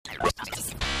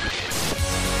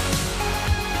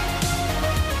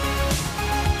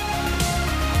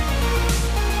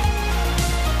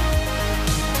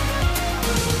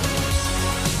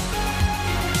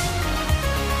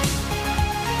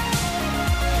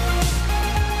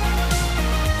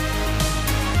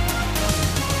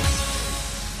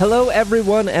Hello,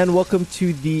 everyone, and welcome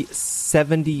to the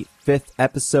 75th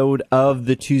episode of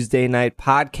the Tuesday Night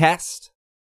Podcast.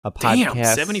 A podcast. Damn,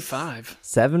 75.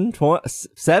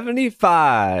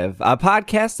 75. A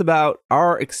podcast about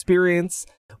our experience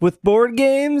with board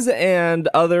games and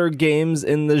other games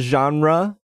in the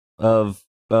genre of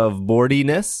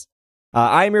boardiness.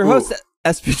 I'm your host,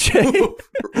 SPJ.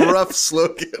 Rough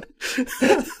slogan.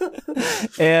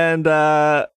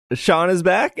 And Sean is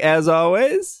back, as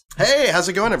always. Hey, how's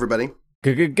it going, everybody?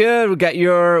 Good. We got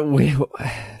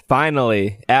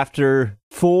finally, after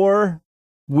 4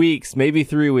 weeks, maybe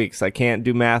 3 weeks, I can't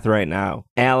do math right now,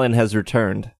 Alan has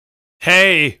returned.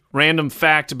 Hey, random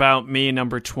fact about me,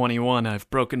 number 21. I've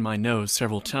broken my nose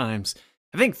several times.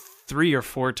 I think 3 or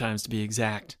 4 times to be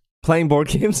exact. Playing board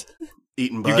games?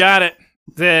 Eating butt. You got it.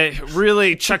 They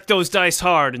really chuck those dice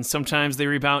hard, and sometimes they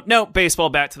rebound. No, baseball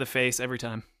bat to the face every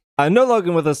time. No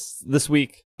Logan with us this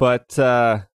week, but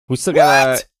we still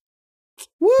got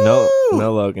no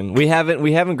Logan. We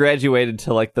haven't graduated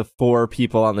to like the 4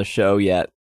 people on the show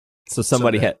yet. So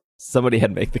somebody had to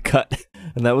make the cut,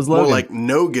 and that was Logan. More like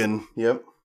Nogan. Yep.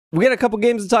 We got a couple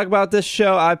games to talk about this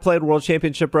show. I played World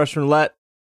Championship Russian Roulette.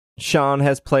 Sean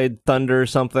has played Thunder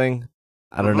something.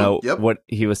 I don't know what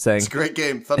he was saying. It's a great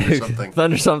game. Thunder something.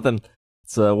 Thunder something.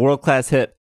 It's a world-class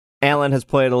hit. Alan has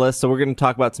played a list, so we're going to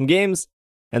talk about some games.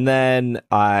 And then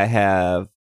I have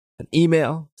an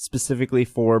email specifically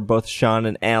for both Sean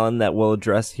and Alan that we'll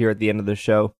address here at the end of the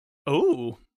show.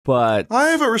 Oh. But I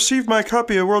haven't received my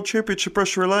copy of World Championship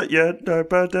Russian Roulette yet. Hey,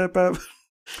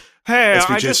 SPJ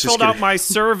I just filled kidding. out my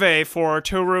survey for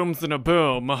 2 rooms and a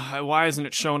boom. Why hasn't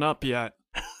it shown up yet?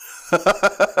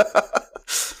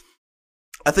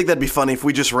 I think that'd be funny if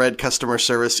we just read customer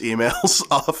service emails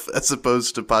off as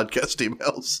opposed to podcast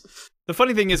emails. The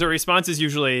funny thing is, our response is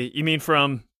usually, you mean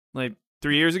from like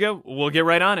 3 years ago? We'll get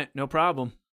right on it. No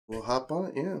problem. We'll hop on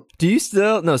it, yeah. do you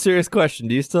still, no, serious question,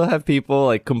 do you still have people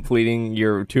like completing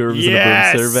your 2 rooms and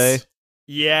a boom survey?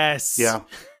 Yes. Yeah.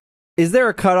 Is there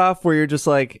a cutoff where you're just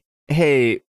like,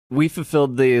 hey, we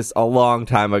fulfilled these a long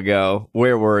time ago.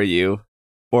 Where were you?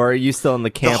 Or are you still in the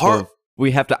camp of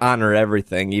we have to honor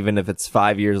everything, even if it's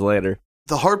 5 years later?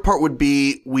 The hard part would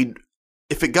be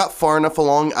if it got far enough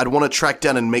along, I'd want to track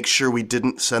down and make sure we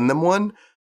didn't send them one,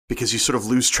 because you sort of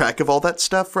lose track of all that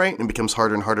stuff, right? And it becomes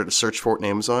harder and harder to search for it in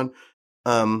Amazon.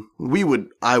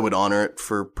 I would honor it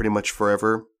for pretty much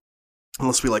forever,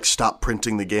 unless we like stop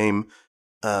printing the game.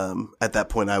 At that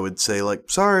point, I would say like,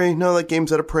 sorry, no, that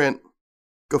game's out of print.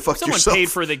 Go fuck Someone yourself.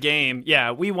 paid for the game.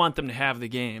 Yeah, we want them to have the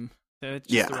game. It's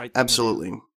just the right thing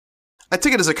absolutely. I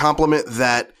take it as a compliment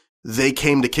that they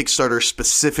came to Kickstarter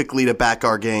specifically to back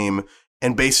our game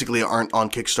and basically aren't on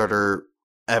Kickstarter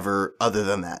ever other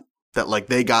than that. That like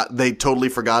they totally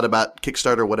forgot about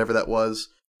Kickstarter, whatever that was,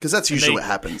 because that's usually what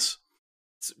happens.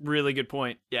 It's a really good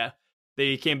point. Yeah.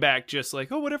 They came back just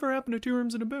like, oh, whatever happened to 2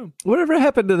 rooms and a boom? Whatever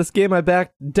happened to this game I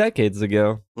backed decades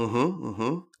ago?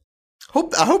 I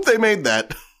hope they made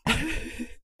that.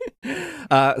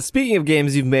 Speaking of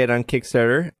games you've made on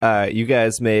Kickstarter, you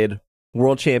guys made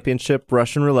World Championship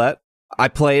Russian Roulette. I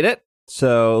played it,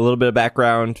 so a little bit of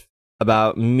background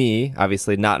about me.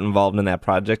 Obviously not involved in that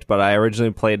project, but I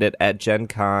originally played it at Gen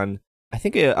Con, I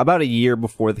think about a year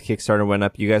before the Kickstarter went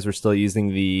up. You guys were still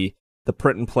using the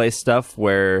print and play stuff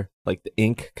where like the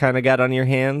ink kind of got on your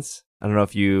hands. I don't know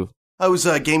if you... I was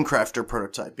a Game Crafter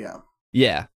prototype, yeah.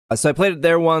 Yeah. So I played it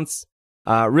there once.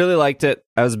 Really liked it.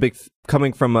 I was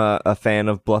coming from a fan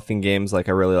of bluffing games. Like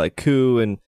I really like Coup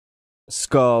and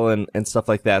Skull and stuff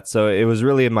like that. So it was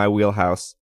really in my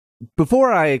wheelhouse.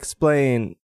 Before I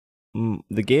explain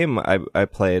the game I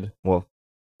played, well,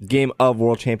 game of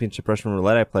World Championship Russian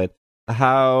Roulette I played,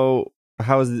 how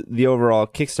is the overall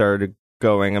Kickstarter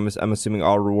going? I'm assuming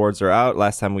all rewards are out.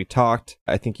 Last time we talked,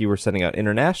 I think you were sending out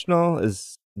international.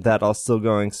 Is that all still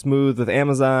going smooth with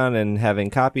Amazon and having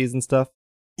copies and stuff?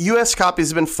 U.S. copies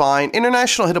have been fine.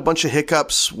 International hit a bunch of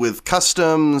hiccups with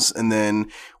customs, and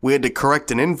then we had to correct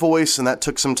an invoice, and that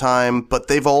took some time. But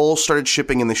they've all started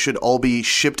shipping, and they should all be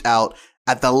shipped out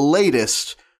at the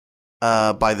latest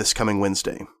by this coming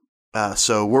Wednesday.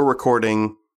 So we're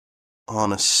recording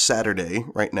on a Saturday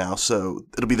right now, so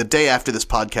it'll be the day after this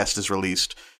podcast is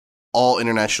released. All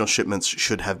international shipments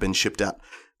should have been shipped out.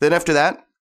 Then after that,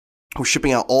 we're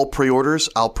shipping out all pre-orders.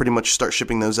 I'll pretty much start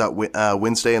shipping those out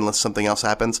Wednesday unless something else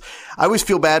happens. I always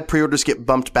feel bad pre-orders get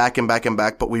bumped back and back and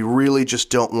back, but we really just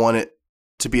don't want it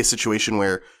to be a situation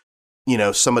where, you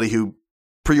know, somebody who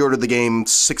pre-ordered the game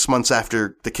 6 months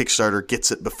after the Kickstarter gets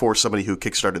it before somebody who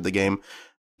kickstarted the game,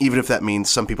 even if that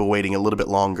means some people waiting a little bit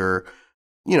longer.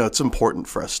 You know, it's important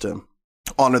for us to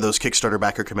honor those Kickstarter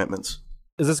backer commitments.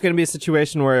 Is this going to be a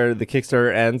situation where the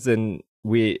Kickstarter ends and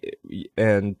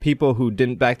people who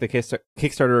didn't back the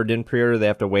Kickstarter or didn't pre-order, they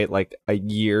have to wait like a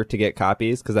year to get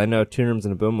copies? Because I know Toon Rooms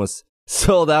and a Boom was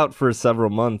sold out for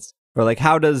several months. Or like,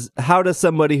 how does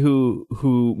somebody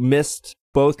who missed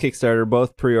both Kickstarter,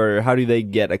 both pre-order, how do they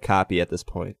get a copy at this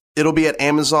point? It'll be at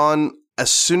Amazon. As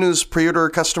soon as pre-order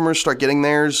customers start getting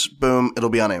theirs, boom,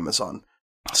 it'll be on Amazon.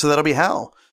 So that'll be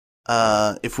how.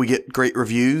 If we get great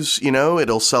reviews,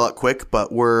 it'll sell out quick,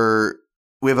 but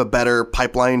we have a better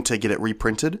pipeline to get it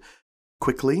reprinted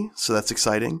quickly, so that's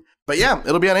exciting. But yeah,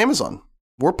 it'll be on Amazon.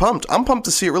 We're pumped. I'm pumped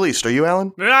to see it released. Are you,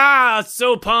 Alan?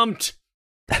 So pumped.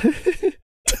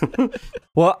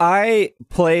 Well, I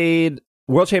played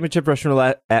World Championship Russian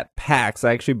Roulette at PAX.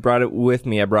 I actually brought it with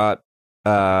me. I brought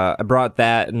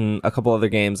that and a couple other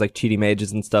games like Cheaty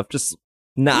Mages and stuff. Just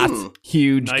not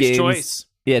huge nice games. Choice.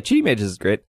 Yeah, Cheaty Mages is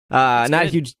great. Not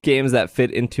good. Huge games that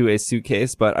fit into a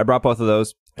suitcase, but I brought both of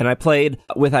those. And I played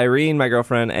with Irene, my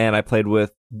girlfriend, and I played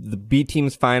with the B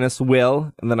Team's finest,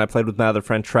 Will, and then I played with my other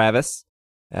friend, Travis.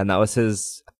 And that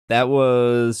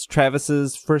was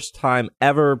Travis's first time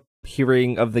ever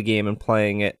hearing of the game and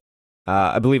playing it.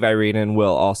 I believe Irene and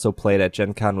Will also played at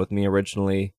Gen Con with me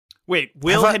originally. Wait,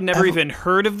 Will had never even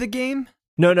heard of the game?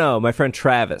 No, my friend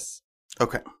Travis.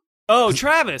 Okay. Oh,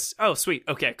 Travis. Oh, sweet.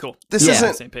 Okay, cool. This isn't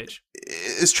on the same page.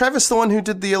 Is Travis the one who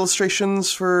did the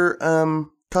illustrations for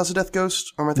Cause of Death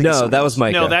Ghost? Or am I thinking no, that was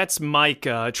Micah. No, that's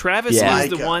Micah. Travis is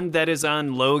Micah. the one that is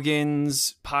on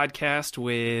Logan's podcast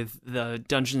with the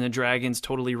Dungeons and Dragons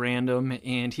Totally Random,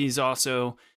 and he's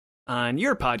also on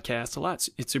your podcast a lot.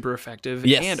 It's super effective.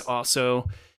 Yes. And also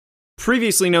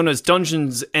previously known as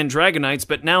Dungeons and Dragonites,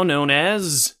 but now known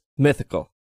as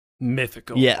Mythical.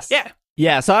 Yes. Yeah.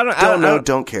 Yeah, so I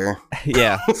don't care.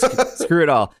 Yeah, screw it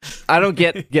all. I don't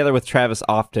get together with Travis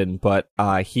often, but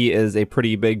he is a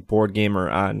pretty big board gamer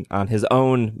on his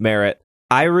own merit.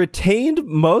 I retained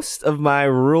most of my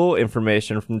rule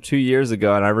information from 2 years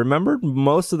ago, and I remembered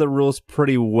most of the rules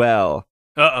pretty well.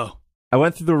 Uh-oh. I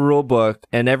went through the rule book,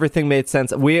 and everything made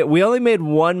sense. We only made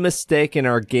one mistake in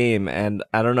our game, and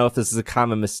I don't know if this is a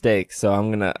common mistake, so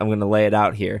I'm gonna lay it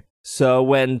out here. So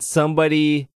when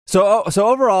somebody... So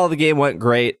overall, the game went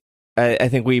great. I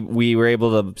think we were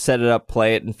able to set it up,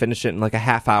 play it, and finish it in like a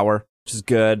half hour, which is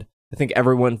good. I think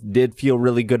everyone did feel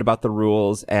really good about the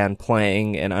rules and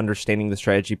playing and understanding the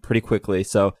strategy pretty quickly.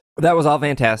 So that was all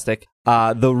fantastic.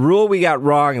 The rule we got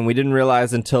wrong and we didn't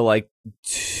realize until like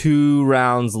 2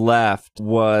 rounds left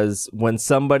was when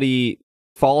somebody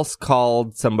false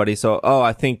called somebody. So,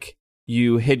 I think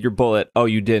you hid your bullet. Oh,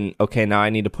 you didn't. Okay, now I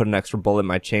need to put an extra bullet in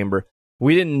my chamber.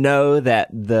 We didn't know that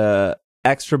the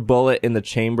extra bullet in the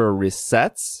chamber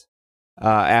resets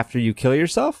after you kill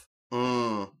yourself.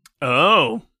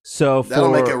 Oh. So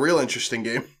that'll make a real interesting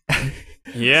game.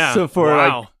 Yeah. So for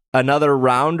like another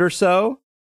round or so,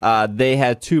 they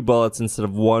had 2 bullets instead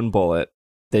of 1 bullet.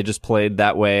 They just played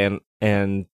that way,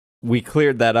 and we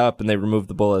cleared that up, and they removed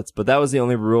the bullets. But that was the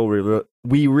only rule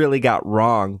we really got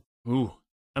wrong. Ooh.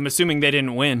 I'm assuming they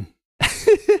didn't win.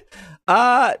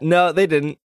 No, they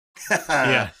didn't.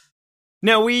 Yeah.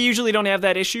 No, we usually don't have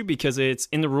that issue because it's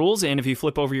in the rules, and if you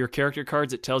flip over your character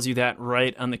cards, it tells you that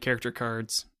right on the character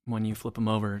cards when you flip them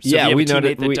over. So yeah, we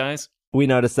noticed. We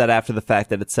noticed that after the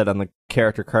fact that it said on the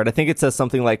character card. I think it says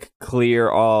something like clear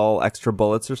all extra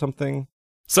bullets or something.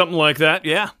 Something like that,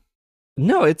 yeah.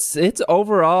 No, it's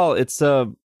overall it's a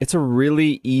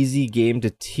really easy game to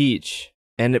teach,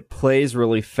 and it plays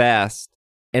really fast,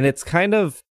 and it's kind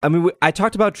of. I mean, I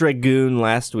talked about Dragoon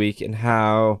last week and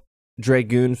how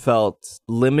Dragoon felt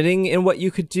limiting in what you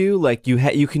could do. Like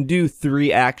you can do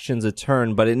 3 actions a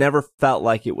turn, but it never felt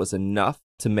like it was enough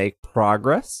to make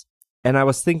progress. And I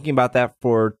was thinking about that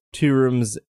for Toon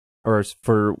Rooms or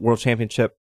for World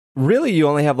Championship. Really, you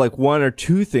only have like 1 or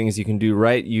 2 things you can do,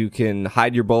 right? You can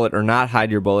hide your bullet or not hide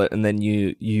your bullet, and then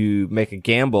you make a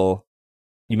gamble.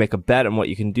 You make a bet on what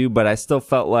you can do, but I still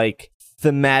felt like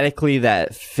thematically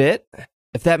that fit.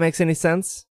 If that makes any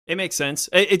sense? It makes sense.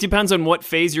 It depends on what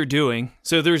phase you're doing.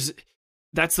 So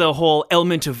that's the whole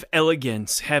element of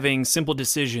elegance, having simple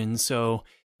decisions. So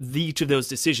each of those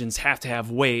decisions have to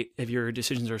have weight if your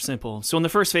decisions are simple. So in the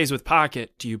first phase with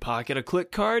Pocket, do you pocket a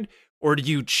click card? Or do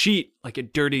you cheat like a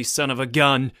dirty son of a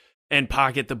gun and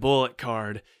pocket the bullet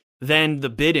card? Then the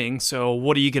bidding. So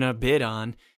what are you going to bid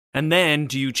on? And then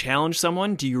do you challenge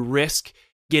someone? Do you risk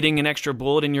getting an extra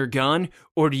bullet in your gun?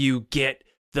 Or do you get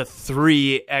the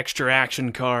 3 extra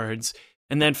action cards?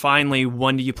 And then finally,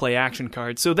 when do you play action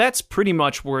cards? So that's pretty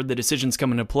much where the decisions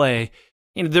come into play.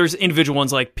 And there's individual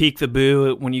ones like Peek the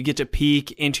Boo, when you get to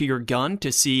peek into your gun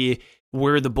to see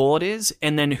where the bullet is,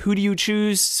 and then who do you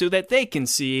choose so that they can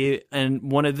see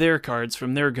and one of their cards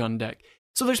from their gun deck.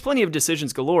 So there's plenty of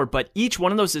decisions galore, but each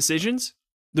one of those decisions,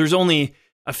 there's only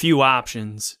a few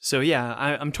options. So yeah,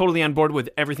 I'm totally on board with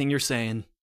everything you're saying.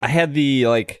 I had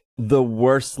the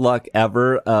worst luck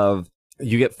ever of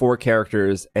you get 4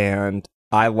 characters and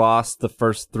I lost the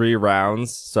first 3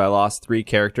 rounds. So I lost 3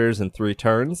 characters in 3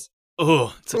 turns.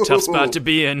 Oh, it's a tough spot to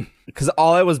be in. Because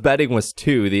all I was betting was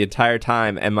 2 the entire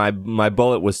time, and my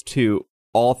bullet was 2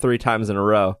 all 3 times in a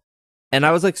row. And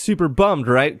I was like super bummed,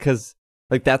 right? Because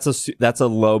like that's a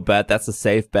low bet, that's a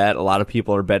safe bet. A lot of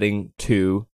people are betting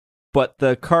 2, but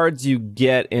the cards you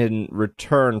get in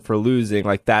return for losing,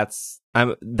 like that's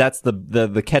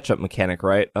the catch up mechanic,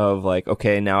 right? Of like,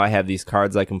 okay, now I have these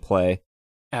cards I can play.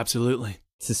 Absolutely.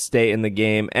 To stay in the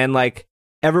game, and like.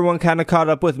 Everyone kind of caught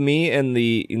up with me in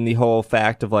the whole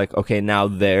fact of like, okay, now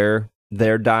they're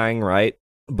dying, right?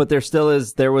 But there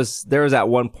was at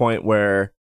one point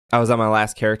where I was on my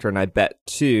last character and I bet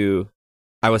 2.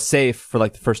 I was safe for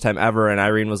like the first time ever, and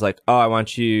Irene was like, "Oh,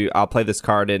 I'll play this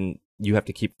card and you have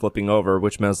to keep flipping over,"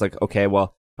 which meant I was like, "Okay,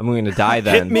 well, I'm going to die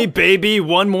then." Hit me, baby,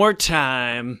 one more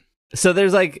time. So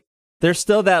there's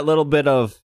still that little bit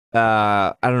of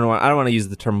I don't want to use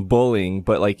the term bullying,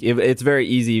 but like it's very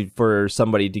easy for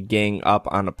somebody to gang up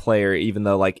on a player, even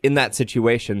though like in that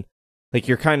situation, like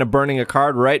you're kind of burning a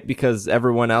card, right? Because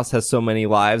everyone else has so many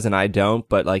lives and I don't.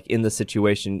 But like in the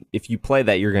situation, if you play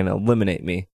that, you're going to eliminate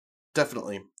me.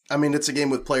 Definitely. I mean, it's a game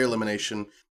with player elimination.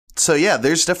 So yeah,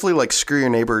 there's definitely like screw your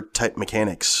neighbor type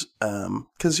mechanics.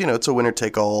 Cause it's a winner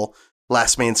take all,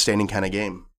 last man standing kind of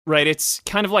game. Right, it's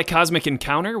kind of like Cosmic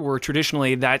Encounter, where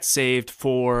traditionally that's saved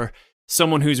for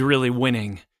someone who's really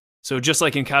winning. So just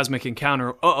like in Cosmic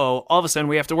Encounter, all of a sudden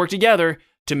we have to work together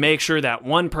to make sure that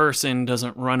one person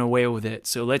doesn't run away with it.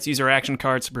 So let's use our action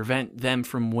cards to prevent them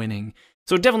from winning.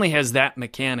 So it definitely has that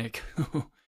mechanic.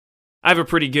 I have a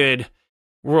pretty good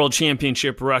World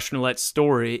Championship Russian Roulette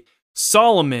story.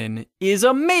 Solomon is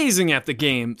amazing at the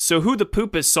game. So who the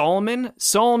poop is Solomon?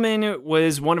 Solomon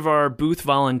was one of our booth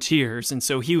volunteers, and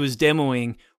so he was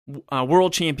demoing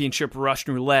World Championship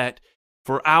Russian Roulette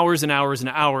for hours and hours and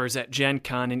hours at Gen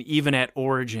Con and even at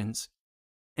Origins.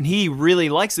 And he really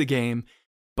likes the game,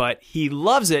 but he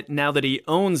loves it now that he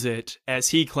owns it, as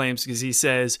he claims, because he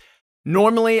says,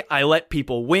 "Normally, I let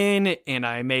people win and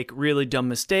I make really dumb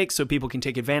mistakes so people can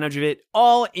take advantage of it,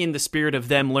 all in the spirit of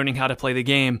them learning how to play the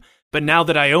game. But now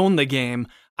that I own the game,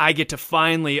 I get to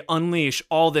finally unleash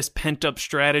all this pent-up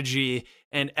strategy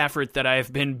and effort that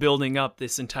I've been building up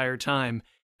this entire time."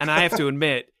 And I have to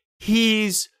admit,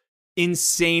 he's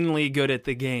insanely good at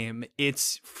the game.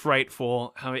 It's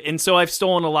frightful. And so I've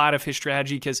stolen a lot of his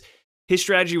strategy because his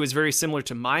strategy was very similar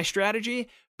to my strategy,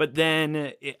 but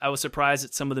then I was surprised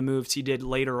at some of the moves he did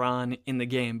later on in the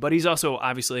game. But he's also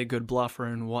obviously a good bluffer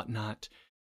and whatnot.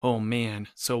 Oh man,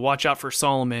 so watch out for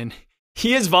Solomon.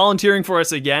 He is volunteering for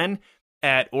us again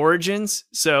at Origins,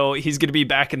 so he's going to be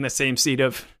back in the same seat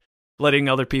of letting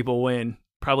other people win.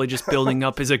 Probably just building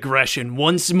up his aggression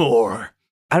once more.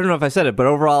 I don't know if I said it, but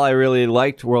overall I really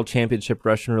liked World Championship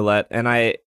Russian Roulette, and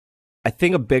I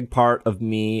think a big part of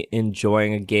me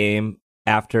enjoying a game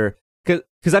after...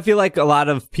 Because I feel like a lot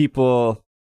of people,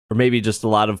 or maybe just a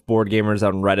lot of board gamers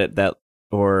on Reddit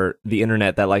or the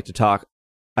internet that like to talk,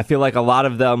 I feel like a lot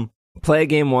of them play a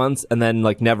game once and then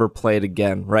like never play it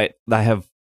again, right? I have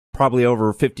probably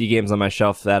over 50 games on my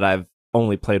shelf that I've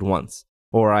only played once.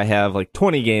 Or I have like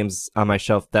 20 games on my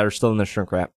shelf that are still in the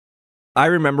shrink wrap. I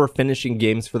remember finishing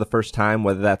games for the first time,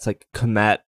 whether that's like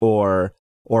Comet or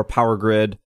Power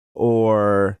Grid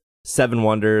or Seven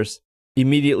Wonders.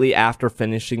 Immediately after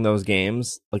finishing those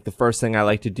games, like the first thing I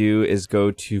like to do is go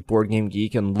to Board Game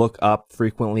Geek and look up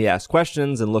frequently asked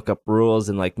questions and look up rules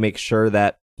and like make sure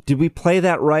that, did we play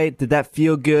that right? Did that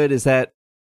feel good? Is that,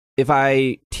 if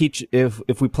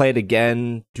we play it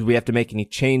again, do we have to make any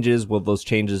changes? Will those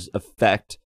changes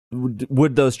affect,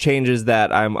 would those changes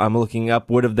that I'm looking up,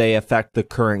 would they affect the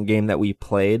current game that we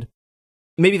played?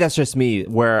 Maybe that's just me,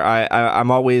 where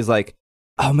I'm always like,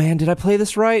 oh man, did I play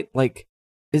this right? Like,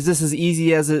 is this as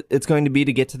easy as it's going to be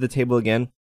to get to the table again?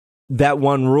 That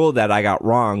one rule that I got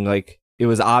wrong, like, it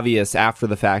was obvious after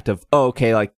the fact of, oh,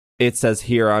 okay, like, it says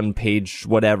here on page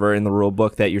whatever in the rule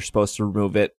book that you're supposed to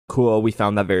remove it. Cool, we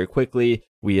found that very quickly.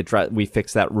 We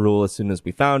fixed that rule as soon as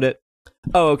we found it.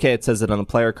 Oh, okay, it says it on the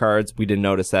player cards. We didn't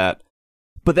notice that.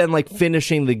 But then, like,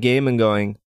 finishing the game and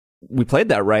going, we played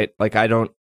that right. Like, I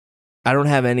don't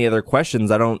have any other questions.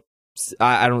 I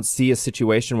don't see a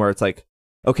situation where it's like,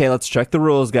 okay, let's check the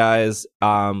rules, guys.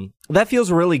 That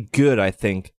feels really good, I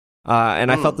think.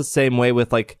 And I felt the same way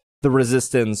with, like, The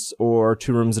Resistance or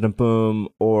Two Rooms and a Boom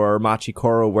or Machi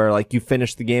Koro, where like you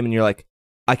finish the game and you're like,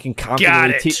 I can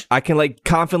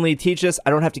confidently teach this. I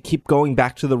don't have to keep going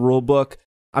back to the rule book.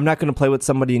 I'm not going to play with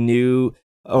somebody new,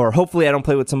 or hopefully I don't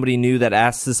play with somebody new that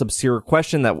asks this obscure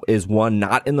question that is, one,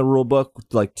 not in the rule book,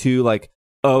 like two, like,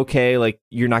 okay, like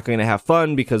you're not going to have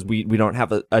fun because we don't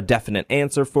have a definite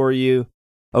answer for you.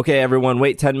 Okay, everyone,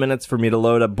 wait 10 minutes for me to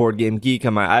load up Board Game Geek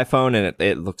on my iPhone, and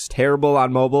it looks terrible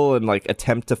on mobile, and like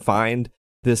attempt to find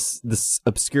this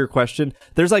obscure question.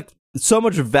 There's like so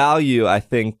much value, I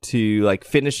think, to like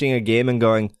finishing a game and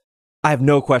going, I have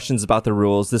no questions about the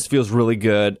rules. This feels really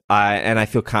good. I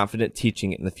feel confident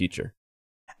teaching it in the future.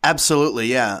 Absolutely,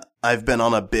 yeah. I've been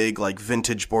on a big like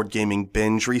vintage board gaming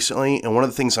binge recently, and one of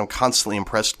the things I'm constantly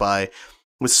impressed by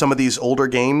with some of these older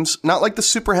games, not like the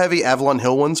super heavy Avalon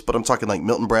Hill ones, but I'm talking like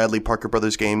Milton Bradley, Parker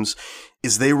Brothers games,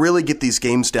 is they really get these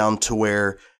games down to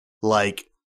where like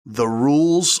the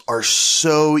rules are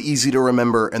so easy to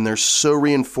remember and they're so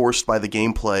reinforced by the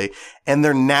gameplay and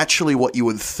they're naturally what you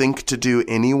would think to do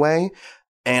anyway.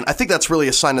 And I think that's really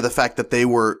a sign of the fact that they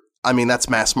were, I mean, that's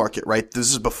mass market, right?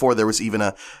 This is before there was even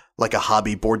a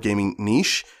hobby board gaming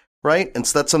niche, right? And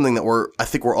so that's something that I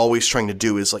think we're always trying to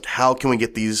do is like, how can we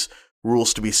get these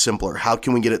rules to be simpler? How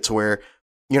can we get it to where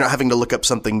you're not having to look up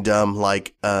something dumb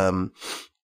like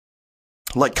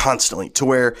constantly, to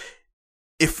where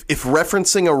if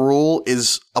referencing a rule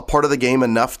is a part of the game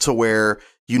enough to where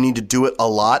you need to do it a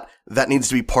lot, that needs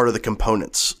to be part of the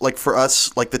components. Like for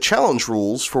us, like the challenge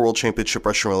rules for World Championship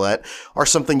Russian Roulette are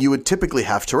something you would typically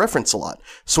have to reference a lot.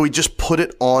 So we just put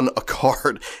it on a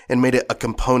card and made it a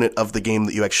component of the game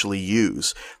that you actually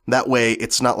use. That way,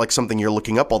 it's not like something you're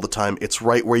looking up all the time. It's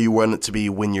right where you want it to be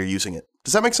when you're using it.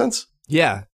 Does that make sense?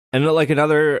 Yeah. And like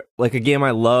a game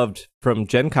I loved from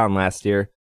Gen Con last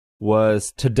year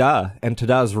was Tada. And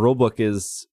Tada's rulebook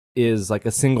is like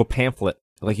a single pamphlet.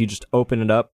 Like you just open it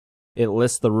up, it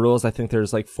lists the rules. I think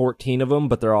there's like 14 of them,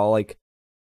 but they're all like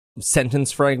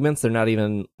sentence fragments. They're not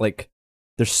even like,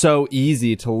 they're so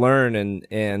easy to learn.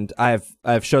 And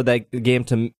I've showed that game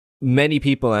to many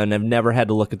people and I've never had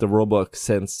to look at the rulebook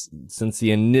since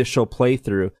the initial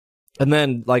playthrough. And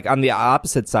then like on the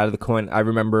opposite side of the coin, I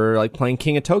remember like playing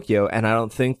King of Tokyo, and I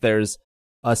don't think there was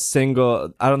a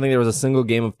single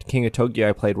game of King of Tokyo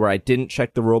I played where I didn't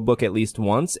check the rulebook at least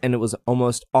once, and it was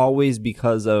almost always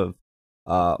because of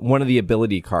one of the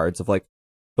ability cards of like,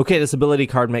 okay, this ability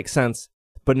card makes sense,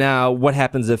 but now what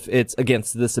happens if it's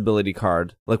against this ability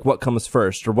card? Like what comes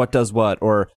first, or what does what,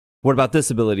 or what about this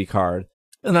ability card?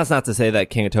 And that's not to say that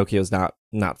King of Tokyo is not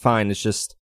fine. It's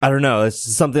just, I don't know, it's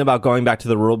just something about going back to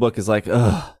the rulebook is like,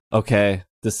 ugh, okay.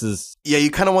 This is... Yeah, you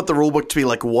kind of want the rulebook to be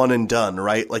like one and done,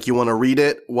 right? Like you want to read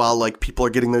it while like people are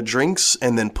getting their drinks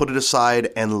and then put it aside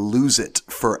and lose it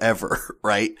forever,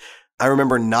 right? I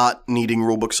remember not needing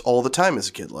rulebooks all the time as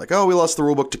a kid. Like, oh, we lost the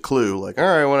rulebook to Clue. Like, all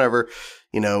right, whatever.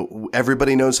 You know,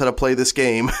 everybody knows how to play this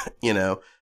game, you know.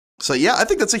 So yeah, I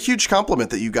think that's a huge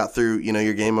compliment that you got through, you know,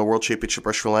 your game of World Championship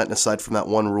Russian Roulette. And aside from that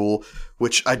one rule,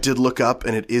 which I did look up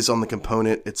and it is on the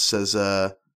component, it says,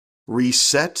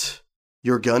 reset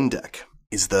your gun deck.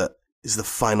 Is the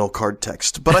final card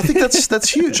text. But I think that's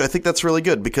huge. I think that's really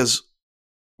good because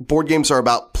board games are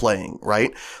about playing,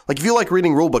 right? Like if you like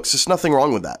reading rule books, there's nothing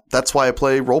wrong with that. That's why I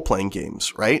play role-playing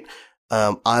games, right?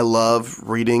 I love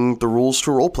reading the rules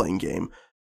to a role-playing game.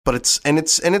 But it's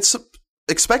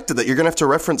expected that you're going to have to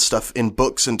reference stuff in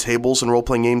books and tables and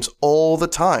role-playing games all the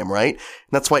time, right?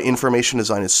 And that's why information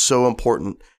design is so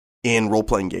important in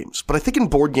role-playing games. But I think in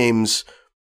board games,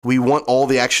 we want all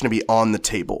the action to be on the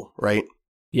table, right?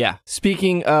 Yeah.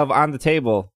 Speaking of on the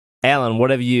table, Alan, what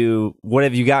have you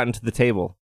gotten to the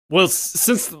table? Well,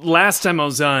 since last time I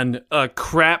was on, a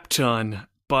crap ton.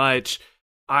 But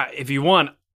if you want,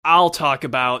 I'll talk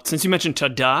about, since you mentioned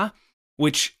Tada,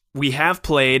 which we have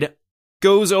played,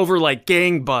 goes over like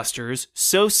gangbusters.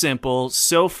 So simple,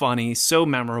 so funny, so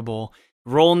memorable.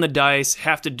 Rolling the dice,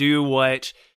 have to do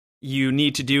what you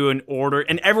need to do in order,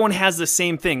 and everyone has the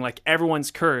same thing, like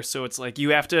everyone's cursed, so it's like you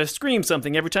have to scream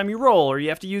something every time you roll, or you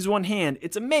have to use one hand.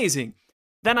 It's amazing.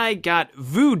 Then I got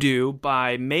Voodoo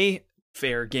by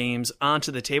Mayfair Games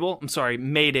onto the table. I'm sorry,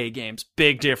 Mayday Games.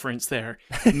 Big difference there.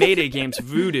 Mayday Games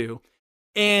Voodoo.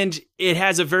 And it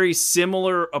has a very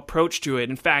similar approach to it.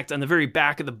 In fact, on the very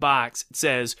back of the box, it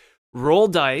says, roll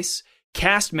dice,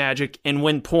 cast magic, and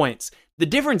win points. The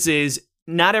difference is,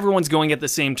 not everyone's going at the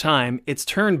same time. It's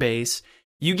turn-based.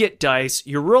 You get dice.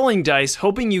 You're rolling dice,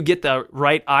 hoping you get the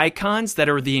right icons that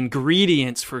are the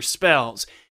ingredients for spells.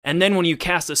 And then when you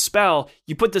cast a spell,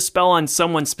 you put the spell on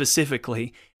someone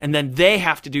specifically, and then they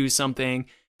have to do something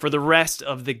for the rest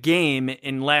of the game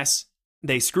unless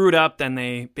they screw it up, then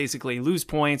they basically lose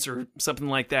points or something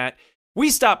like that. We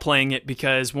stopped playing it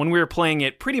because when we were playing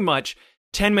it, pretty much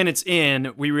 10 minutes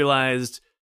in, we realized,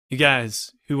 you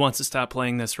guys, who wants to stop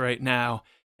playing this right now?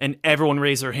 And everyone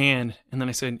raised their hand. And then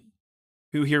I said,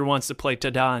 who here wants to play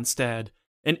Tada instead?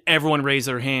 And everyone raised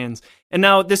their hands. And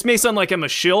now this may sound like I'm a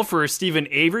shill for Stephen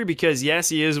Avery because, yes,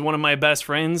 he is one of my best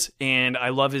friends and I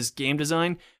love his game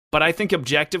design. But I think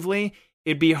objectively,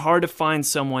 it'd be hard to find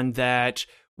someone that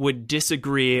would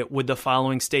disagree with the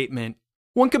following statement.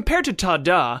 When compared to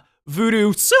Tada,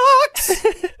 Voodoo sucks!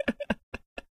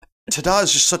 Tada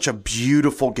is just such a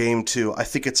beautiful game, too. I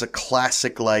think it's a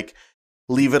classic, like,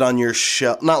 leave it on your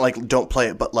shelf. Not like don't play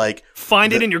it, but like...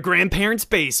 Find it in your grandparents'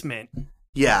 basement.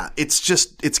 Yeah,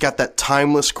 it's got that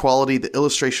timeless quality. The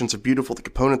illustrations are beautiful. The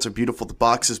components are beautiful. The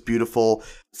box is beautiful.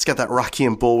 It's got that Rocky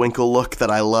and Bullwinkle look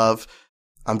that I love.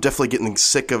 I'm definitely getting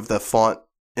sick of the font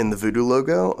in the Voodoo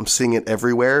logo. I'm seeing it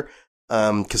everywhere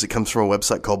because it comes from a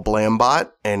website called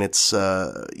Blambot, and it's,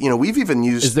 we've even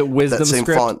used Is it Wisdom that same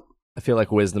Script? font. I feel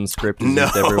like Wisdom Script is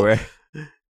used everywhere.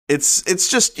 It's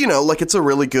just, like it's a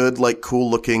really good, like cool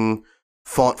looking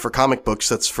font for comic books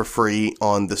that's for free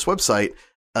on this website.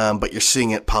 But you're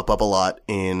seeing it pop up a lot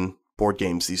in board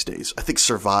games these days. I think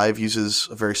Survive uses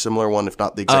a very similar one, if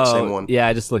not the exact same one. Yeah,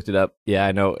 I just looked it up. Yeah,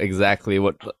 I know exactly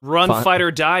what. Run, Fight, or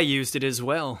Die used it as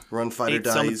well. Run, Fight, or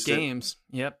Die used games.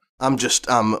 Yep. I'm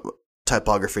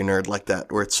typography nerd like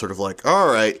that, where it's sort of like, all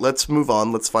right, let's move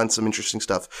on. Let's find some interesting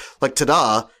stuff. Like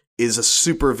Tada is a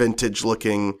super vintage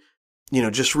looking,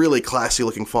 just really classy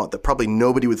looking font that probably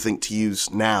nobody would think to use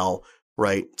now,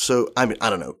 right? So, I mean, I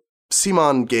don't know.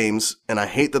 CMON Games, and I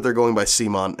hate that they're going by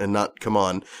CMON and not Come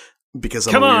On, because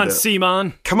I'm Come on,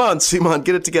 CMON. Come on, CMON,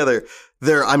 get it together.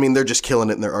 They're just killing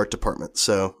it in their art department,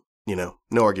 so, no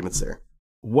arguments there.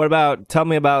 Tell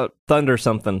me about Thunder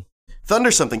something.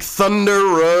 Thunder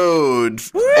Road.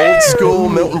 Woo! Old school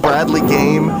Milton Bradley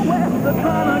game.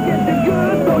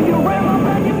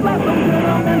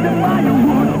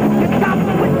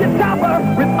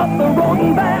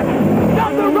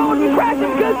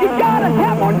 You gotta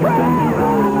have more drive.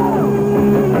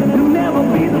 You'll never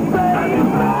be the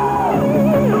same.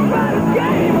 Somebody's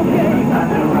game, okay?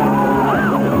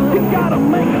 You gotta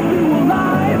make it through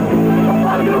life.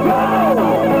 On the road,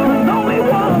 only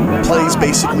one. Plays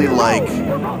basically like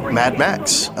Mad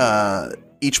Max.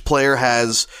 Each player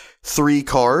has 3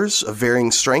 cars of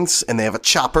varying strengths, and they have a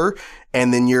chopper.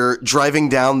 And then you're driving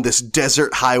down this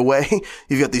desert highway.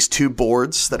 You've got these 2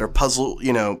 boards that are puzzle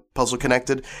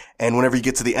connected. And whenever you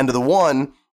get to the end of the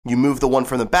one, you move the one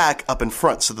from the back up in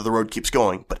front so that the road keeps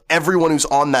going. But everyone who's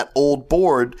on that old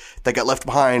board that got left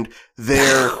behind,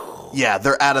 they're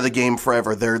out of the game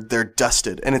forever. They're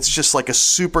dusted. And it's just like a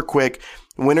super quick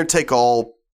winner take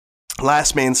all,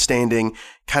 last man standing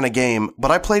kind of game.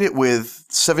 But I played it with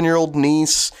 7-year-old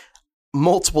niece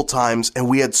multiple times, and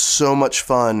we had so much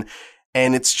fun.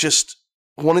 And it's just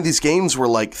one of these games where,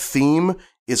 like, theme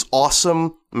is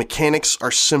awesome, mechanics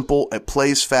are simple, it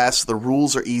plays fast, the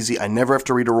rules are easy, I never have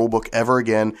to read a rule book ever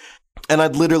again. And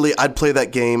I'd play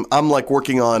that game. I'm, like,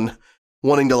 working on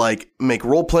wanting to, like, make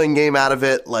role-playing game out of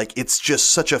it. Like, it's just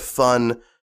such a fun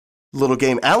little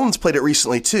game. Alan's played it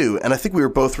recently, too, and I think we were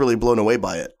both really blown away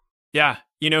by it. Yeah.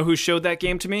 You know who showed that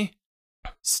game to me?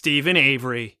 Stephen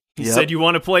Avery. He said, you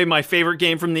want to play my favorite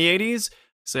game from the 80s? I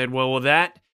said, well, with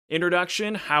that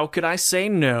introduction, how could I say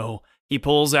no? He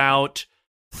pulls out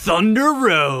Thunder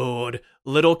Road,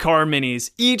 little car minis.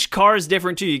 Each car is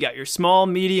different too. You got your small,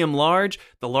 medium, large.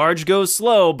 The large goes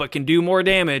slow, but can do more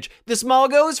damage. The small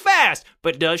goes fast,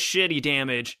 but does shitty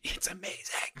damage. It's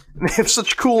amazing. They have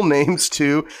such cool names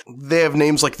too. They have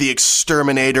names like the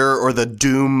Exterminator or the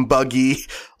Doom Buggy,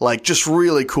 like just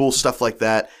really cool stuff like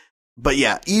that. But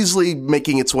yeah, easily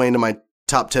making its way into my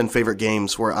top 10 favorite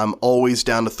games where I'm always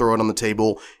down to throw it on the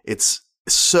table. It's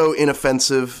so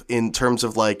inoffensive in terms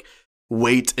of like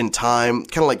weight and time,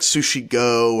 kind of like Sushi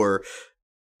Go or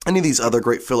any of these other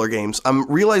great filler games. I'm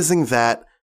realizing that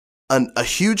a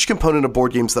huge component of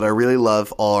board games that I really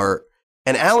love are,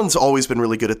 and Alan's always been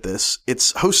really good at this,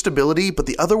 it's hostability, but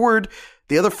the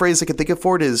other phrase I can think of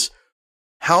for it is,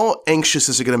 how anxious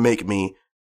is it going to make me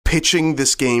pitching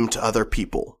this game to other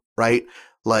people, right?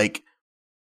 Like,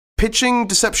 pitching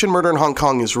Deception, Murder in Hong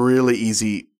Kong is really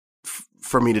easy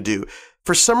for me to do.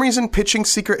 For some reason, pitching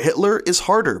Secret Hitler is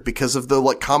harder because of the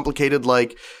like complicated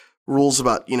like rules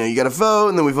about, you got to vote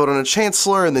and then we vote on a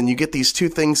chancellor and then you get these 2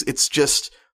 things. It's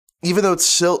just, even though it's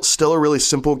still a really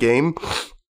simple game,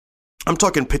 I'm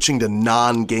talking pitching to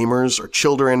non-gamers or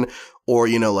children or,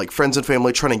 like friends and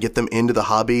family, trying to get them into the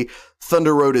hobby.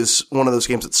 Thunder Road is one of those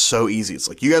games that's so easy. It's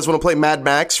like, you guys want to play Mad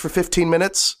Max for 15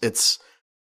 minutes? It's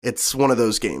It's one of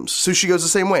those games. Sushi goes the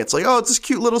same way. It's like, oh, it's this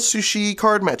cute little sushi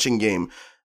card matching game.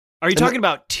 Are you talking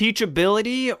about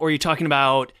teachability, or are you talking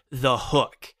about the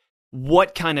hook?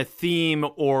 What kind of theme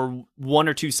or one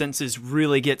or two sentences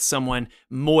really get someone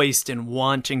moist and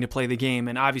wanting to play the game?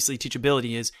 And obviously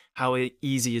teachability is how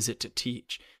easy is it to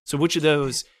teach. So which of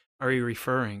those are you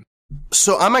referring?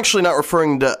 So I'm actually not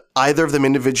referring to either of them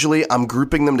individually. I'm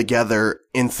grouping them together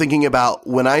and thinking about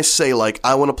when I say, like,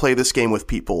 I want to play this game with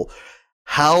people,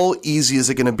 how easy is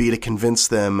it going to be to convince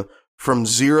them from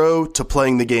zero to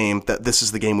playing the game that this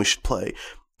is the game we should play?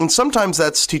 And sometimes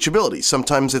that's teachability.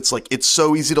 Sometimes it's like, it's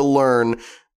so easy to learn,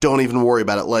 don't even worry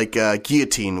about it. Like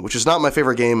Guillotine, which is not my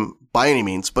favorite game by any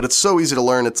means, but it's so easy to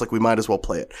learn, it's like we might as well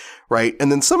play it, right?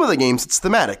 And then some of the games, it's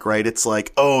thematic, right? It's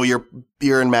like, oh, you're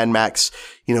in Mad Max,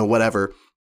 whatever.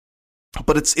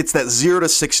 But it's that 0 to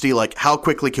 60, like, how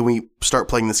quickly can we start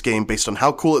playing this game based on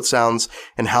how cool it sounds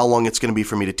and how long it's going to be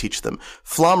for me to teach them.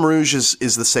 Flamme Rouge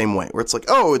is the same way, where it's like,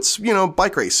 oh, it's,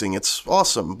 bike racing. It's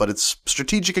awesome, but it's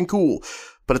strategic and cool.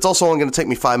 But it's also only going to take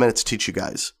me 5 minutes to teach you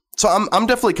guys. So I'm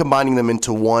definitely combining them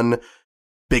into one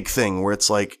big thing where it's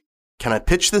like, can I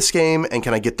pitch this game and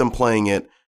can I get them playing it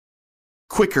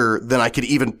quicker than I could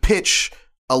even pitch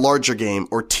a larger game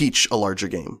or teach a larger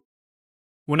game?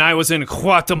 When I was in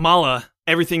Guatemala,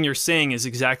 everything you're saying is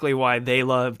exactly why they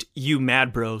loved You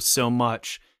Mad Bro so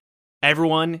much.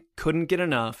 Everyone couldn't get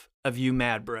enough of You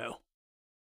Mad Bro.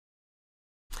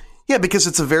 Yeah, because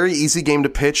it's a very easy game to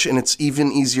pitch and it's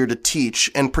even easier to teach.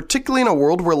 And particularly in a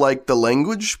world where, like, the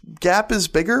language gap is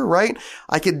bigger, right?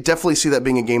 I could definitely see that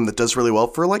being a game that does really well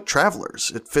for, like,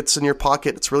 travelers. It fits in your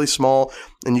pocket. It's really small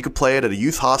and you could play it at a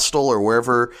youth hostel or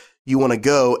wherever you want to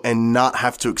go and not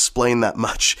have to explain that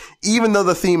much. Even though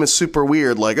the theme is super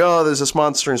weird, like, oh, there's this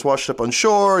monster and he's washed up on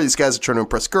shore. These guys are trying to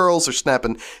impress girls. They're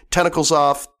snapping tentacles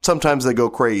off. Sometimes they go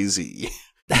crazy.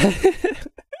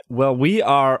 Well, we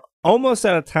are almost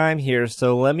out of time here,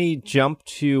 so let me jump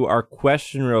to our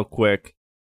question real quick.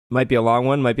 Might be a long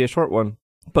one, might be a short one.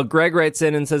 But Greg writes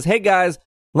in and says, hey guys,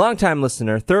 long-time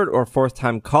listener, third or fourth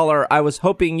time caller. I was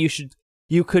hoping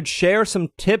you could share some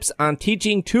tips on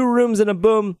teaching 2 Rooms and a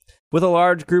Boom with a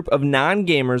large group of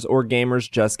non-gamers or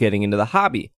gamers just getting into the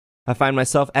hobby. I find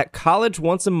myself at college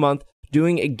once a month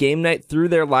doing a game night through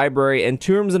their library, and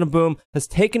 2 Rooms and a Boom has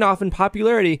taken off in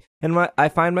popularity, and I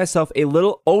find myself a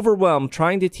little overwhelmed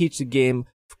trying to teach the game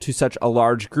to such a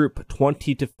large group,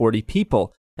 20 to 40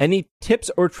 people. Any tips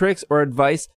or tricks or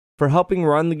advice for helping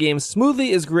run the game smoothly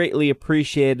is greatly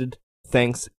appreciated.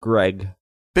 Thanks, Greg.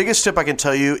 Biggest tip I can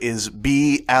tell you is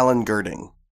be Alan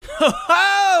Girding.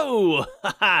 Ho-ho!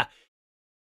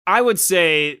 I would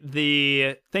say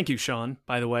thank you, Sean,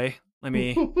 by the way. Let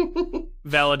me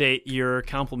validate your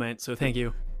compliment, so thank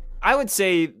you. I would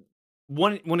say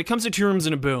when it comes to 2 Rooms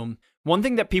and a Boom, one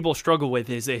thing that people struggle with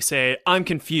is they say, I'm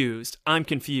confused. Nip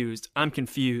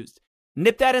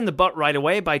that in the butt right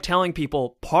away by telling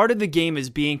people part of the game is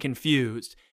being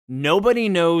confused. Nobody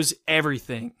knows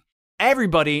everything.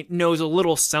 Everybody knows a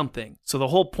little something. So the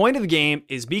whole point of the game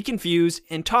is be confused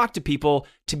and talk to people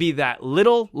to be that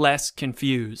little less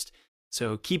confused.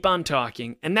 So keep on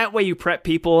talking, and that way you prep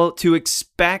people to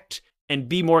expect and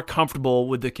be more comfortable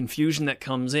with the confusion that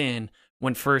comes in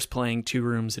when first playing 2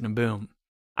 Rooms and a Boom.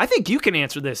 I think you can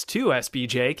answer this too,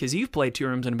 SBJ, because you've played 2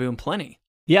 Rooms and a Boom plenty.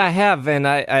 Yeah, I have, and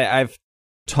I've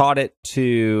taught it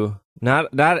to not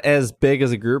as big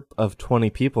as a group of 20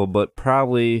 people, but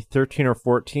probably 13 or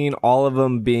 14, all of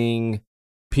them being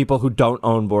people who don't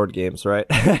own board games, right?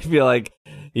 I feel like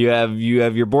you have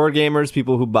your board gamers,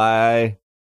 people who buy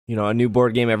a new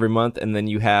board game every month, and then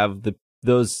you have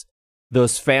those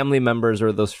family members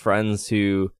or those friends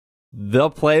who they'll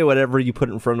play whatever you put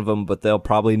in front of them, but they'll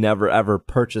probably never ever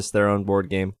purchase their own board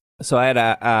game. So I had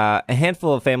a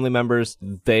handful of family members.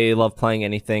 They love playing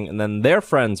anything, and then their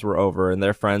friends were over, and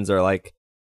their friends are like,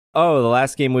 oh, the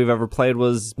last game we've ever played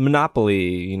was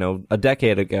Monopoly, a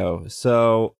decade ago.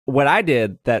 So what I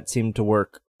did that seemed to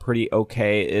work pretty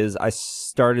okay is I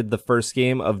started the first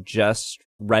game of just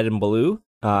Red and Blue,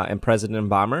 and President and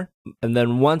Bomber. And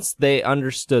then once they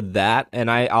understood that, and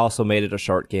I also made it a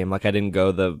short game, like I didn't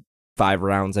go the 5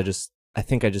 rounds. I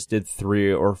think I just did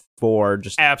 3 or 4.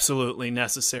 Just absolutely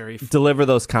necessary. Deliver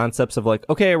those concepts of like,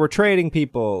 okay, we're trading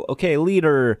people. Okay,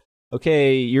 leader.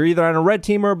 Okay, you're either on a red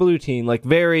team or a blue team. Like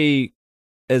very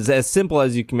as simple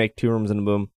as you can make 2 Rooms and a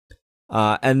Boom.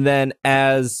 And then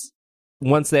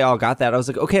once they all got that, I was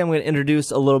like, okay, I'm going to introduce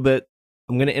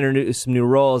some new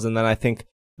roles. And then I think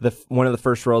one of the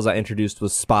first roles I introduced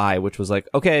was Spy, which was like,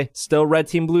 okay, still red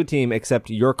team, blue team,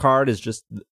 except your card is just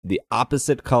the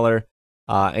opposite color,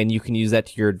 and you can use that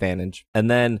to your advantage. And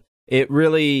then it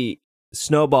really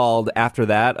snowballed after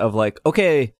that of like,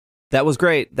 okay, that was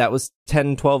great. That was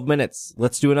 10, 12 minutes.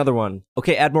 Let's do another one.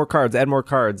 Okay, add more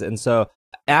cards. And so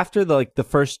after the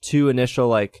first two initial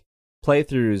like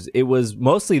playthroughs, it was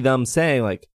mostly them saying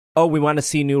like, oh, we want to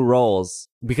see new roles,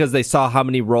 because they saw how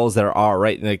many roles there are,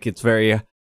 right? Like, it's very,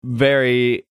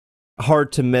 very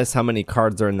hard to miss how many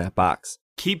cards are in that box.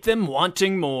 Keep them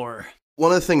wanting more.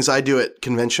 One of the things I do at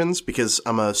conventions, because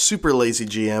I'm a super lazy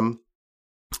GM,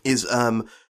 is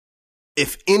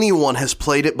if anyone has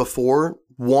played it before,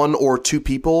 one or two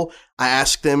people, I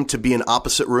ask them to be in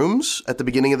opposite rooms at the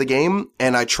beginning of the game,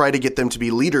 and I try to get them to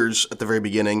be leaders at the very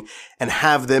beginning and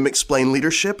have them explain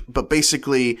leadership. But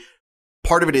basically,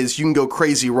 part of it is you can go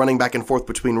crazy running back and forth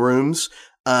between rooms.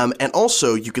 And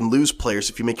also, you can lose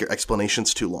players if you make your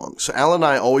explanations too long. So Alan and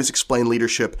I always explain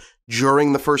leadership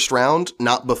during the first round,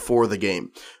 not before the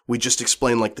game. We just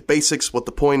explain like the basics, what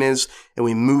the point is, and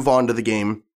we move on to the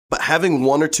game. But having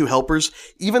one or two helpers,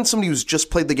 even somebody who's just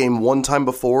played the game one time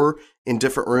before in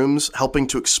different rooms, helping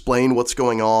to explain what's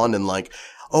going on and like,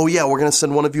 oh yeah, we're going to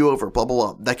send one of you over, blah,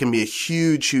 blah, blah. That can be a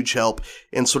huge, huge help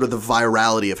in sort of the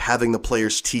virality of having the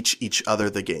players teach each other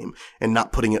the game and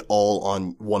not putting it all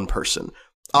on one person.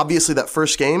 Obviously, that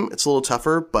first game, it's a little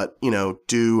tougher, but,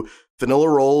 do vanilla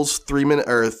rolls, 3-minute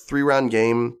or 3-round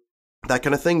game, that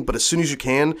kind of thing. But as soon as you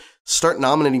can, start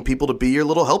nominating people to be your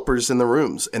little helpers in the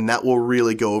rooms. And that will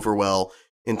really go over well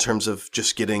in terms of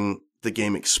just getting the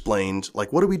game explained.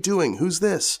 Like, what are we doing? Who's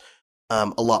this? A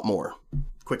lot more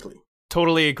quickly.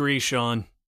 Totally agree, Sean.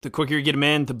 The quicker you get them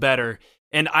in, the better.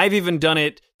 And I've even done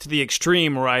it to the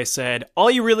extreme where I said, all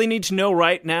you really need to know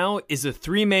right now is the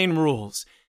 3 main rules.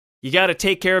 You got to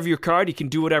take care of your card. You can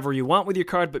do whatever you want with your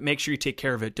card, but make sure you take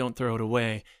care of it. Don't throw it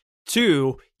away.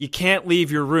 2, you can't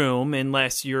leave your room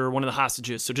unless you're one of the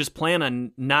hostages. So just plan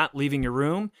on not leaving your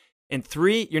room. And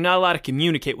 3, you're not allowed to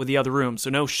communicate with the other room.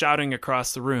 So no shouting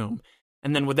across the room.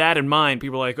 And then with that in mind,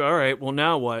 people are like, all right, well,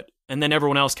 now what? And then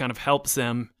everyone else kind of helps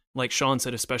them. Like Sean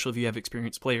said, especially if you have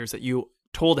experienced players that you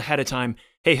told ahead of time,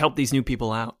 hey, help these new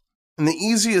people out. And the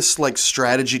easiest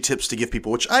strategy tips to give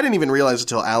people, which I didn't even realize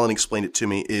until Alan explained it to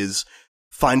me, is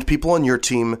find people on your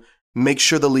team, make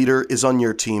sure the leader is on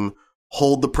your team,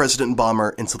 hold the president and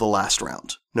bomber until the last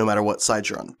round, no matter what side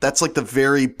you're on. That's the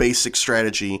very basic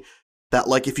strategy that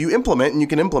if you implement, and you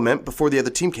can implement before the other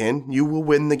team can, you will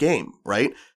win the game,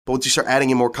 right? But once you start adding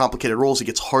in more complicated roles, it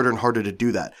gets harder and harder to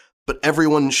do that. But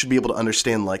everyone should be able to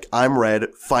understand, I'm red,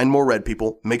 find more red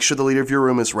people, make sure the leader of your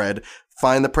room is red,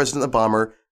 find the president and the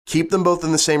bomber, keep them both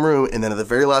in the same room, and then at the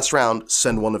very last round,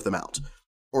 send one of them out.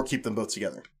 Or keep them both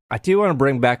together. I do want to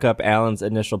bring back up Alan's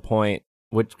initial point,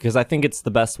 because I think it's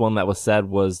the best one that was said,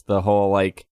 was the whole,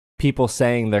 people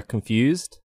saying they're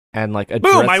confused, and, addressing...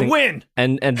 Boom, I win!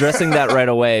 And addressing that right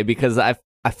away, because I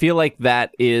feel like that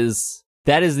is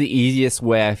the easiest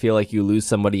way I feel like you lose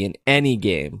somebody in any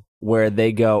game, where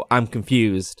they go, I'm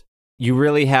confused. You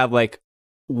really have,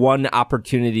 one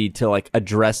opportunity to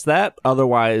address that.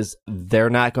 Otherwise, they're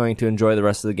not going to enjoy the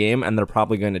rest of the game, and they're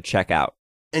probably going to check out.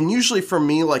 And usually for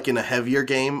me, in a heavier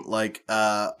game,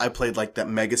 I played that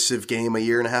Mega Civ game a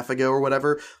year and a half ago or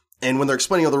whatever, and when they're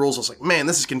explaining all the rules, I was like, man,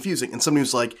 this is confusing. And somebody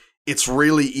was like, it's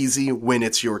really easy when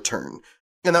it's your turn.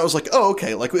 And that was oh,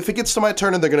 okay. If it gets to my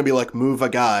turn and they're going to be move a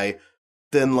guy,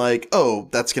 then oh,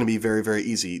 that's going to be very, very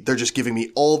easy. They're just giving me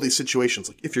all these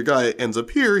situations. If your guy ends up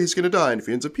here, he's going to die. And if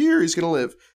he ends up here, he's going to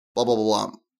live. Blah, blah, blah,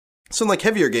 blah. So in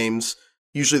heavier games,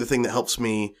 usually the thing that helps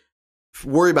me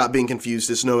worry about being confused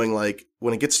is knowing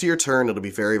when it gets to your turn, it'll be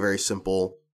very, very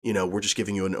simple. We're just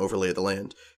giving you an overlay of the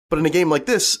land. But in a game like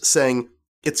this, saying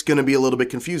it's going to be a little bit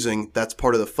confusing, that's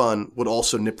part of the fun, would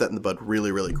also nip that in the bud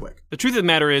really, really quick. The truth of the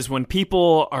matter is when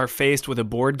people are faced with a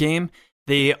board game,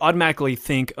 they automatically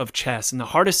think of chess. And the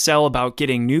hardest sell about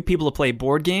getting new people to play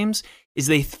board games is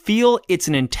they feel it's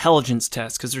an intelligence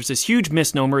test, because there's this huge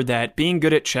misnomer that being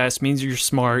good at chess means you're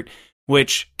smart,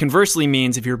 which conversely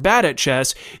means if you're bad at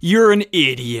chess, you're an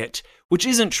idiot, which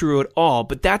isn't true at all,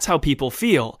 but that's how people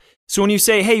feel. So when you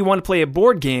say, hey, you want to play a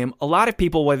board game, a lot of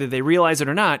people, whether they realize it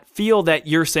or not, feel that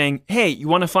you're saying, hey, you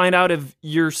want to find out if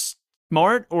you're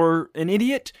smart or an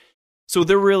idiot? So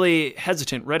they're really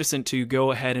hesitant, reticent to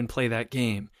go ahead and play that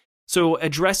game. So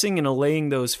addressing and allaying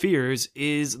those fears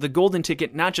is the golden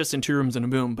ticket, not just in Two Rooms and a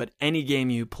Boom, but any game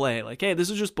you play. Hey, this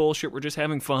is just bullshit. We're just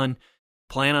having fun.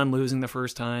 Plan on losing the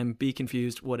first time. Be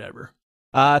confused, whatever.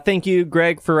 Thank you,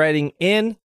 Greg, for writing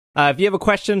in. If you have a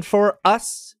question for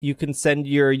us, you can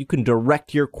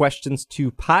direct your questions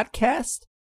to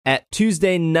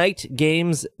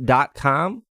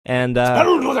podcast@tuesdaynightgames.com. And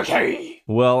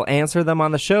we'll answer them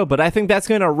on the show. But I think that's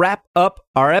going to wrap up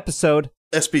our episode.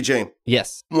 SBJ.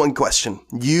 Yes. One question.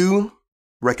 You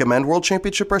recommend World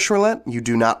Championship Russian Roulette? You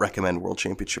do not recommend World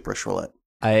Championship Russian Roulette.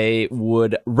 I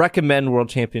would recommend World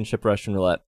Championship Russian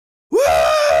Roulette. Woo!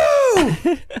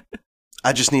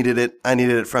 I just needed it. I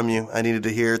needed it from you. I needed to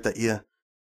hear it that you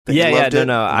loved it.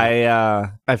 No.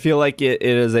 I feel like it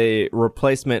is a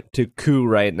replacement to Coup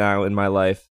right now in my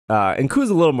life. And Coup is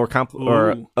a little more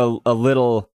a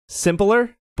little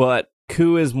simpler, but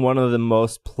Coup is one of the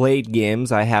most played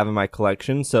games I have in my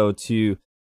collection.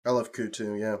 I love Coup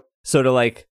too, yeah. So to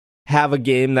like have a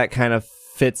game that kind of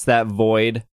fits that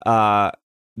void,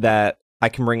 that I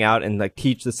can bring out and like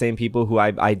teach the same people who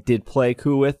I did play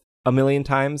Coup with a million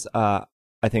times. I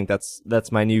think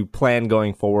that's my new plan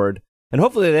going forward, and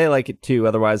hopefully they like it too.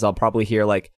 Otherwise, I'll probably hear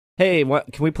like, "Hey,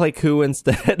 what can we play Coup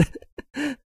instead?"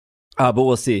 But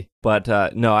we'll see. But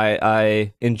no,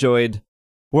 I enjoyed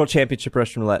World Championship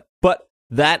Russian Roulette. But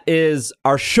that is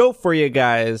our show for you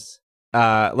guys.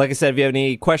 Like I said, if you have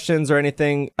any questions or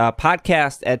anything,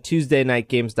 podcast at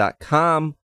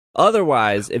TuesdayNightGames.com.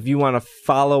 Otherwise, if you want to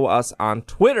follow us on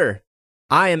Twitter,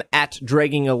 I am at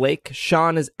Dragging a Lake.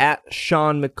 Sean is at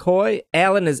Sean McCoy.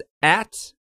 Alan is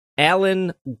at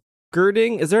Alan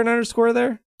Girding. Is there an underscore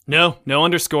there? No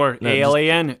underscore. No,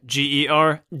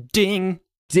 ALANGER. Ding.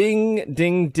 Ding,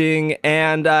 ding, ding.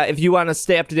 And if you want to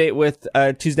stay up to date with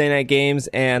Tuesday Night Games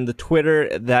and the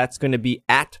Twitter, that's going to be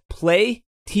at PlayTKG.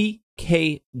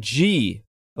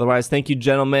 Otherwise, thank you,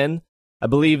 gentlemen. I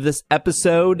believe this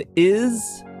episode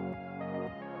is